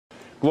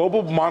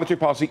global monetary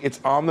policy, it's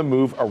on the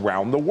move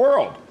around the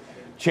world.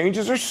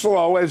 Changes are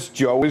slow, as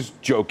Joe is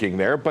joking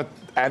there,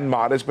 and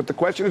modest, but the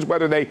question is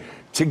whether they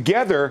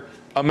together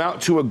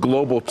amount to a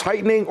global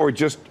tightening or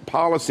just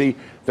policy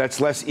that's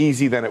less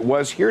easy than it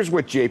was. Here's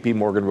what J.P.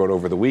 Morgan wrote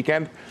over the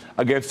weekend.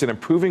 Against an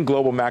improving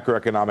global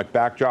macroeconomic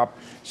backdrop,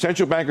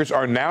 central bankers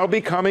are now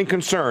becoming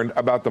concerned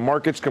about the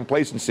market's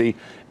complacency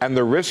and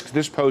the risks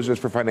this poses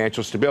for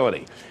financial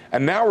stability.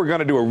 And now we're going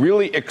to do a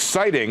really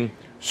exciting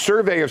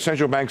survey of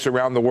central banks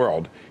around the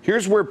world.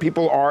 Here's where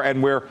people are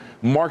and where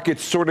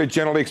markets sort of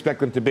generally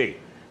expect them to be.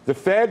 The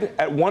Fed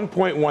at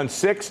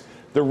 1.16,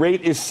 the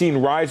rate is seen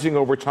rising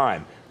over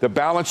time. The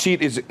balance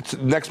sheet is,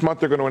 next month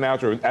they're going to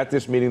announce, or at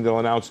this meeting they'll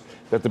announce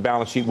that the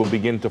balance sheet will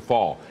begin to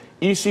fall.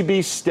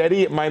 ECB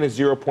steady at minus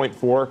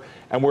 0.4,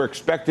 and we're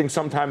expecting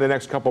sometime in the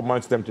next couple of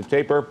months them to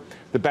taper.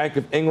 The Bank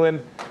of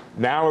England,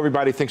 now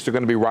everybody thinks they're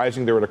going to be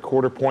rising. They're at a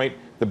quarter point.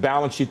 The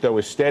balance sheet, though,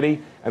 is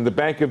steady. And the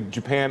Bank of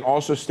Japan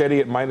also steady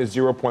at minus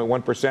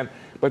 0.1%.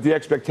 But the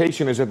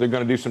expectation is that they're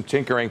going to do some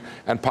tinkering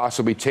and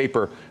possibly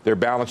taper their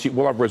balance sheet.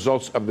 We'll have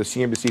results of the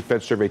CNBC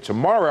Fed survey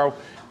tomorrow.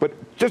 But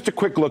just a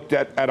quick look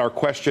at our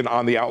question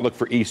on the outlook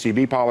for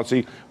ECB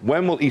policy.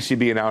 When will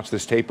ECB announce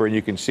this taper? And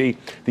you can see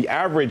the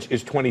average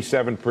is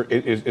 27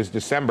 is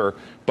December,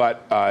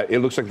 but it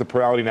looks like the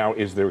priority now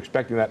is they're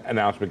expecting that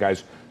announcement,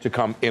 guys, to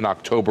come in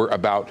October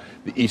about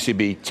the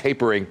ECB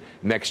tapering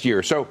next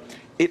year. So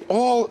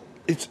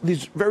it's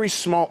these very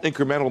small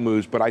incremental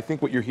moves, but I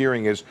think what you're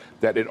hearing is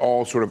that it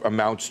all sort of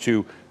amounts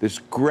to this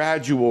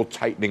gradual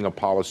tightening of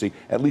policy,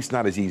 at least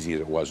not as easy as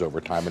it was over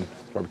time, and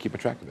we're keeping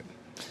track of it.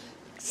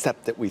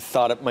 Except that we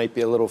thought it might be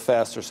a little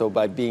faster, so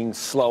by being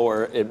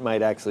slower, it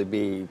might actually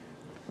be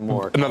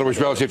more. In other words,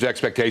 relative to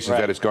expectations,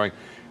 right, that it's going.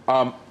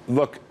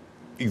 Look,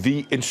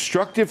 the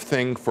instructive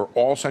thing for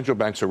all central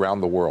banks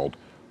around the world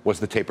was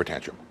the taper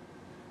tantrum.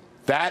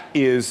 That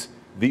is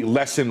the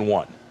lesson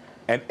one.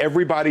 And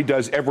everybody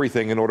does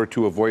everything in order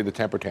to avoid the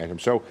temper tantrum.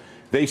 So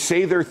they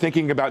say they're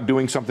thinking about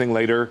doing something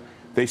later.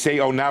 They say,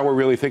 oh, now we're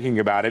really thinking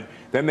about it.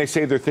 Then they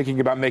say they're thinking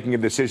about making a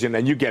decision,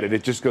 and you get it.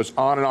 It just goes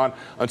on and on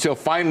until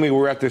finally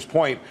we're at this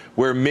point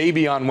where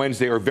maybe on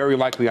Wednesday, or very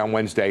likely on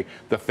Wednesday,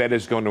 the Fed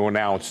is going to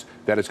announce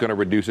that it's going to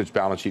reduce its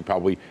balance sheet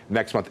probably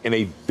next month in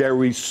a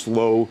very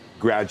slow,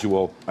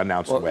 gradual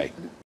announced way.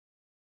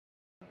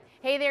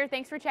 Hey there,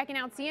 thanks for checking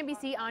out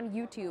CNBC on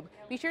YouTube.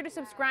 Be sure to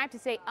subscribe to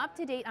stay up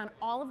to date on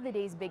all of the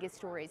day's biggest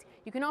stories.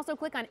 You can also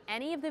click on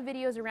any of the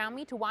videos around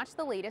me to watch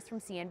the latest from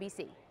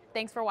CNBC.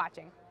 Thanks for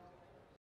watching.